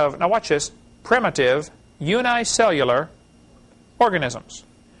population of, now watch this, primitive unicellular organisms.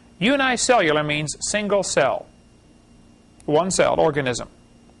 Unicellular means single cell, one-celled organism.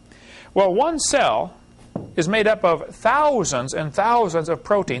 Well, one cell is made up of thousands and thousands of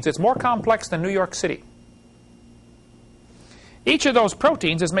proteins. It's more complex than New York City. Each of those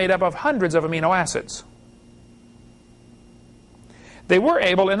proteins is made up of hundreds of amino acids. They were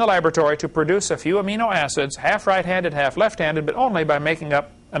able in the laboratory to produce a few amino acids, half right-handed, half left-handed, but only by making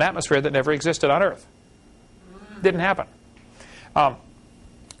up an atmosphere that never existed on Earth. Didn't happen.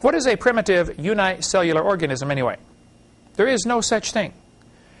 What is a primitive unicellular organism anyway? There is no such thing.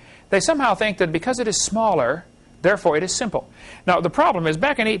 They somehow think that because it is smaller, therefore it is simple. Now the problem is,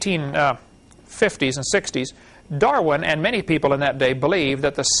 back in 1850s and 60s, Darwin and many people in that day believed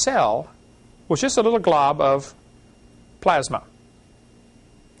that the cell was just a little glob of plasma.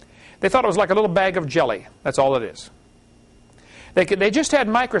 They thought it was like a little bag of jelly. That's all it is. They just had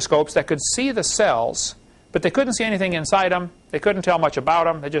microscopes that could see the cells, but they couldn't see anything inside them. They couldn't tell much about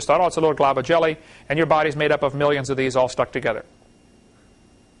them. They just thought, oh, it's a little glob of jelly, and your body's made up of millions of these all stuck together.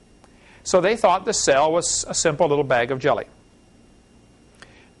 So they thought the cell was a simple little bag of jelly.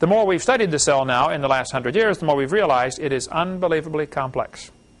 The more we've studied the cell now in the last 100 years, the more we've realized it is unbelievably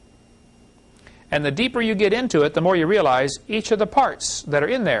complex. And the deeper you get into it, the more you realize each of the parts that are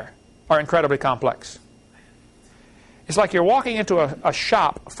in there are incredibly complex. It's like you're walking into a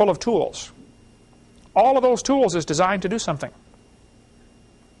shop full of tools. All of those tools is designed to do something.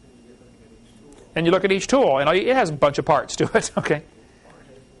 And you look at each tool, and it has a bunch of parts to it. Okay.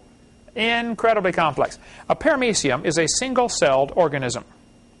 Incredibly complex. A paramecium is a single-celled organism.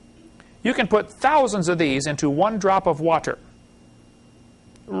 You can put thousands of these into one drop of water.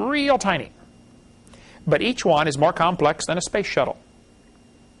 Real tiny. But each one is more complex than a space shuttle.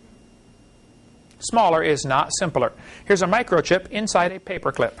 Smaller is not simpler. Here's a microchip inside a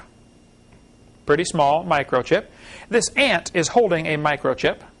paperclip. Pretty small microchip. This ant is holding a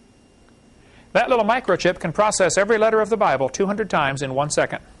microchip. That little microchip can process every letter of the Bible 200 times in 1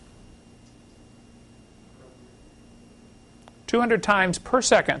 second. 200 times per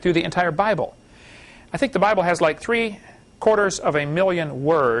second through the entire Bible. I think the Bible has like 750,000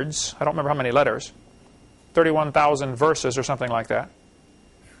 words. I don't remember how many letters. 31,000 verses or something like that.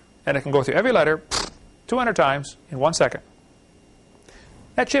 And it can go through every letter 200 times in 1 second.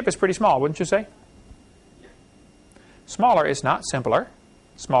 That chip is pretty small, wouldn't you say? Smaller is not simpler.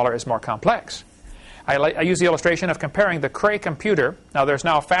 Smaller is more complex. I use the illustration of comparing the Cray computer. Now, there's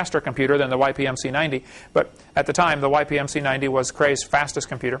now a faster computer than the YPMC-90, but at the time, the YPMC-90 was Cray's fastest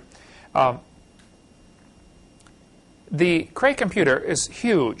computer. The Cray computer is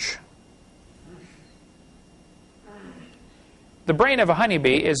huge. The brain of a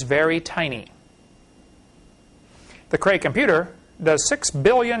honeybee is very tiny. The Cray computer does 6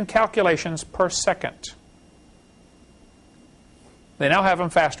 billion calculations per second. They now have them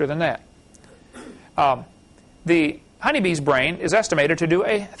faster than that. The honeybee's brain is estimated to do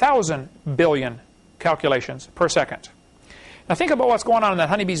 1,000 billion calculations per second. Now think about what's going on in that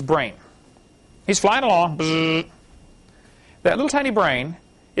honeybee's brain. He's flying along. Bzzz. That little tiny brain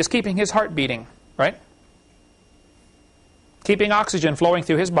is keeping his heart beating, right? Keeping oxygen flowing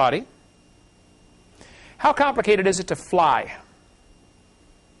through his body. How complicated is it to fly?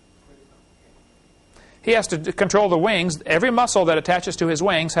 He has to control the wings. Every muscle that attaches to his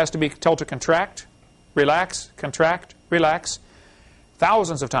wings has to be told to contract, relax,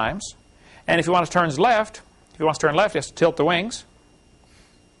 thousands of times. And if he wants to turn left, he has to tilt the wings.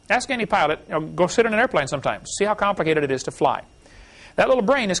 Ask any pilot, go sit in an airplane sometimes. See how complicated it is to fly. That little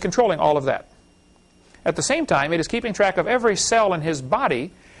brain is controlling all of that. At the same time, it is keeping track of every cell in his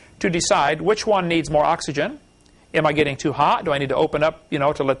body to decide which one needs more oxygen. Am I getting too hot? Do I need to open up,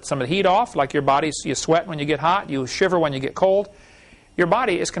 to let some of the heat off? Like your body, you sweat when you get hot, you shiver when you get cold. Your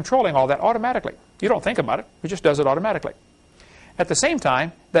body is controlling all that automatically. You don't think about it. It just does it automatically. At the same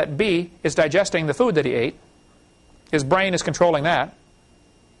time, that bee is digesting the food that he ate. His brain is controlling that.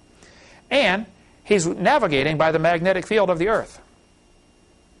 And he's navigating by the magnetic field of the Earth.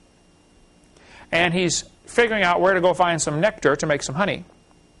 And he's figuring out where to go find some nectar to make some honey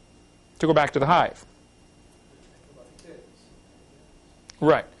to go back to the hive.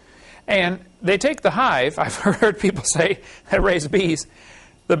 Right. And they take the hive, I've heard people say that raise bees,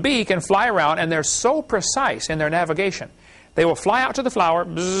 The bee can fly around, and they're so precise in their navigation. They will fly out to the flower,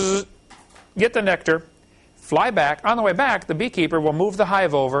 bzzz, get the nectar, fly back. On the way back, the beekeeper will move the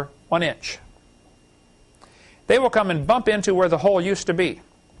hive over 1 inch. They will come and bump into where the hole used to be.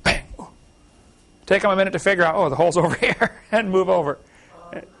 Bang! Take them a minute to figure out, oh, the hole's over here, and move over.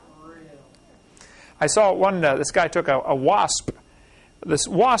 I saw one, this guy took a wasp. This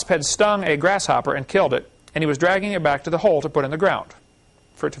wasp had stung a grasshopper and killed it, and he was dragging it back to the hole to put in the ground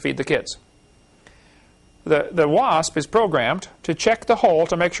for it to feed the kids. The wasp is programmed to check the hole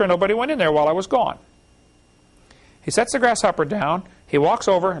to make sure nobody went in there while I was gone. He sets the grasshopper down, he walks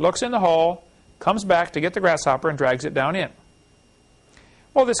over, looks in the hole, comes back to get the grasshopper and drags it down in.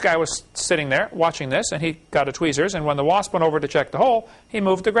 Well, this guy was sitting there watching this, and he got a tweezers, and when the wasp went over to check the hole, he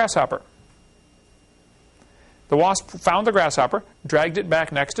moved the grasshopper. The wasp found the grasshopper, dragged it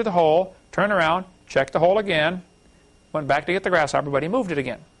back next to the hole, turned around, checked the hole again, went back to get the grasshopper, but he moved it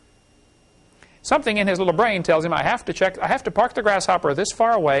again. Something in his little brain tells him, I have to park the grasshopper this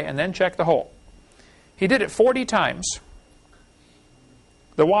far away and then check the hole. He did it 40 times.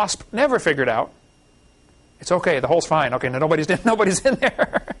 The wasp never figured out. It's okay, the hole's fine. Okay, nobody's in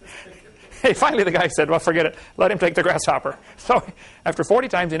there. Hey, finally the guy said, well, forget it. Let him take the grasshopper. So after 40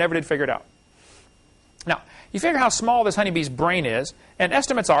 times, he never did figure it out. Now, you figure how small this honeybee's brain is, and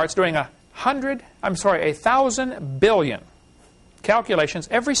estimates are it's doing 1,000 billion calculations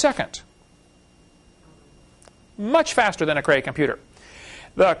every second. Much faster than a Cray computer.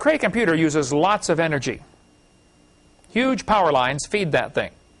 The Cray computer uses lots of energy. Huge power lines feed that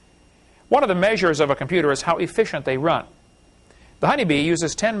thing. One of the measures of a computer is how efficient they run. The honeybee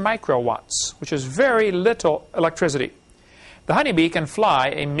uses 10 microwatts, which is very little electricity. The honeybee can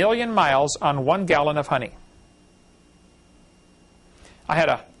fly 1,000,000 miles on 1 gallon of honey. I had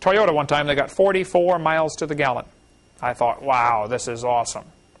a Toyota one time that got 44 miles to the gallon. I thought, wow, this is awesome.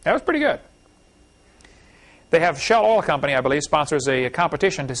 That was pretty good. They have Shell Oil Company, I believe, sponsors a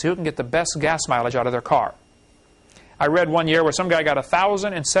competition to see who can get the best gas mileage out of their car. I read one year where some guy got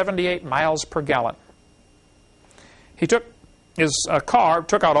 1,078 miles per gallon. He took his car,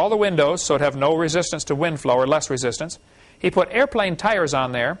 took out all the windows so it'd have no resistance to wind flow or less resistance. He put airplane tires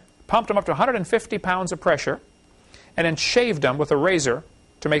on there, pumped them up to 150 pounds of pressure, and then shaved them with a razor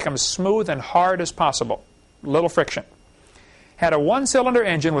to make them as smooth and hard as possible. Little friction. Had a 1-cylinder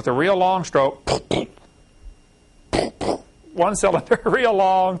engine with a real long stroke. 1 cylinder, real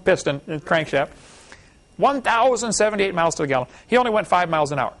long piston crankshaft. 1,078 miles to the gallon. He only went 5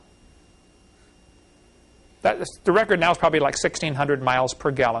 miles an hour. The record now is probably like 1,600 miles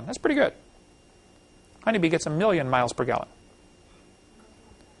per gallon. That's pretty good. Honeybee gets 1,000,000 miles per gallon.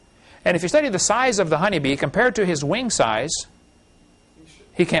 And if you study the size of the honeybee compared to his wing size,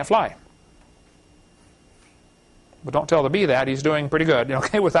 he can't fly. But don't tell the bee that. He's doing pretty good,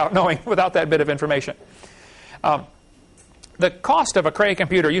 okay, without that bit of information. The cost of a Cray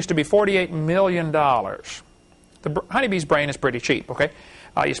computer used to be $48 million. The honeybee's brain is pretty cheap, okay?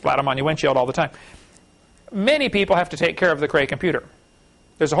 You splat them on your windshield all the time. Many people have to take care of the Cray computer.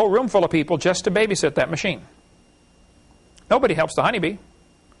 There's a whole room full of people just to babysit that machine. Nobody helps the honeybee.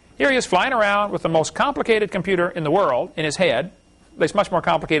 Here he is flying around with the most complicated computer in the world in his head. At least much more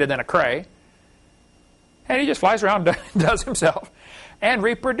complicated than a Cray. And he just flies around and does himself and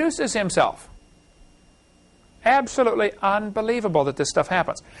reproduces himself. Absolutely unbelievable that this stuff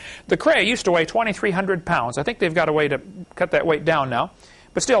happens. The Cray used to weigh 2,300 pounds. I think they've got a way to cut that weight down now.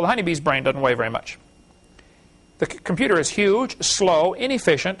 But still, the honeybee's brain doesn't weigh very much. The computer is huge, slow,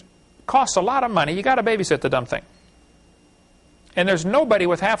 inefficient, costs a lot of money. You got to babysit the dumb thing. And there's nobody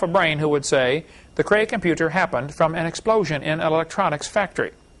with half a brain who would say the Cray computer happened from an explosion in an electronics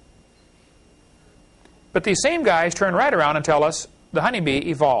factory. But these same guys turn right around and tell us the honeybee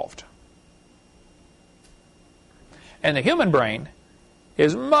evolved. And the human brain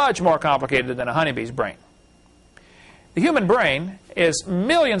is much more complicated than a honeybee's brain. The human brain is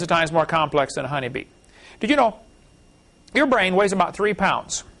millions of times more complex than a honeybee. Did you know your brain weighs about 3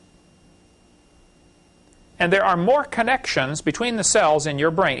 pounds? And there are more connections between the cells in your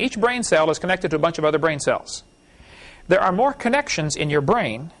brain. Each brain cell is connected to a bunch of other brain cells. There are more connections in your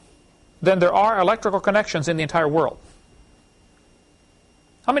brain than there are electrical connections in the entire world.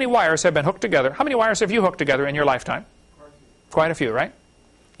 How many wires have been hooked together? How many wires have you hooked together in your lifetime? Quite a few, right?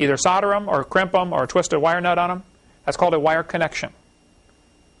 Either solder them or crimp them or twist a wire nut on them. That's called a wire connection.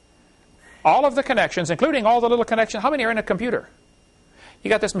 All of the connections, including all the little connections, how many are in a computer? You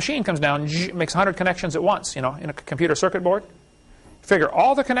got this machine comes down, makes 100 connections at once, in a computer circuit board. Figure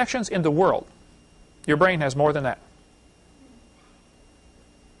all the connections in the world. Your brain has more than that.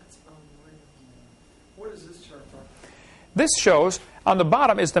 That's unbelievable. What is this chart talking This shows on the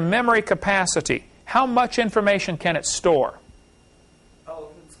bottom is the memory capacity. How much information can it store?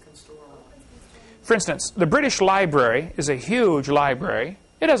 Elephants can store a lot. For instance, the British Library is a huge library.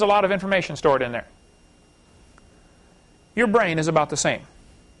 It has a lot of information stored in there. Your brain is about the same.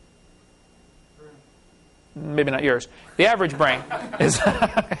 Maybe not yours. The average brain is...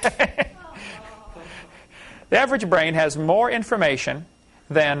 The average brain has more information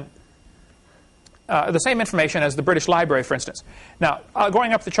than... the same information as the British Library, for instance. Now,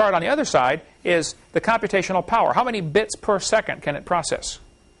 going up the chart on the other side is the computational power. How many bits per second can it process?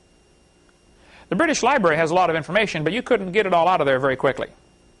 The British Library has a lot of information, but you couldn't get it all out of there very quickly.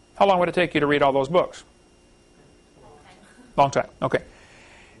 How long would it take you to read all those books? Long time. Okay.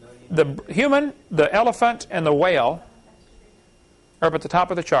 The human, the elephant, and the whale are up at the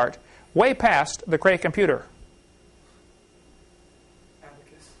top of the chart, way past the Cray computer.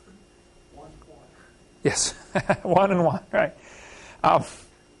 Abacus. 1, 1. Yes, 1 and 1, right.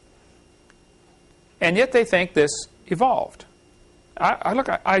 And yet they think this evolved.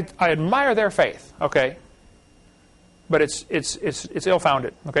 I admire their faith, okay, but it's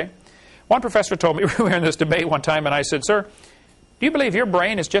ill-founded, okay. One professor told me, we were in this debate one time, and I said, "Sir, do you believe your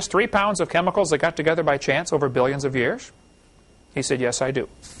brain is just 3 pounds of chemicals that got together by chance over billions of years?" He said, "Yes, I do."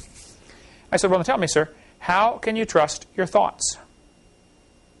 I said, "Well, then tell me, sir, how can you trust your thoughts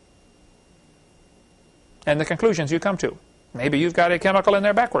and the conclusions you come to? Maybe you've got a chemical in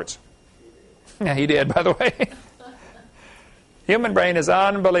there backwards." Yeah, he did, by the way. Human brain is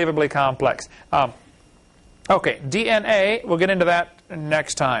unbelievably complex. Okay, DNA, we'll get into that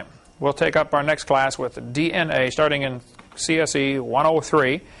next time. We'll take up our next class with DNA, starting in CSE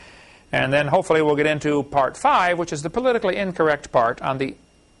 103. And then hopefully we'll get into part 5, which is the politically incorrect part on the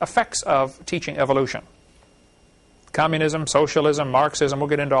effects of teaching evolution. Communism, socialism, Marxism, we'll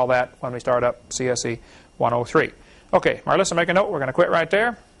get into all that when we start up CSE 103. Okay, Marlissa, make a note. We're going to quit right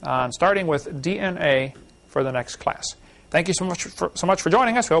there on starting with DNA for the next class. Thank you so much for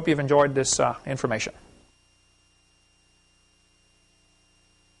joining us. We hope you've enjoyed this information.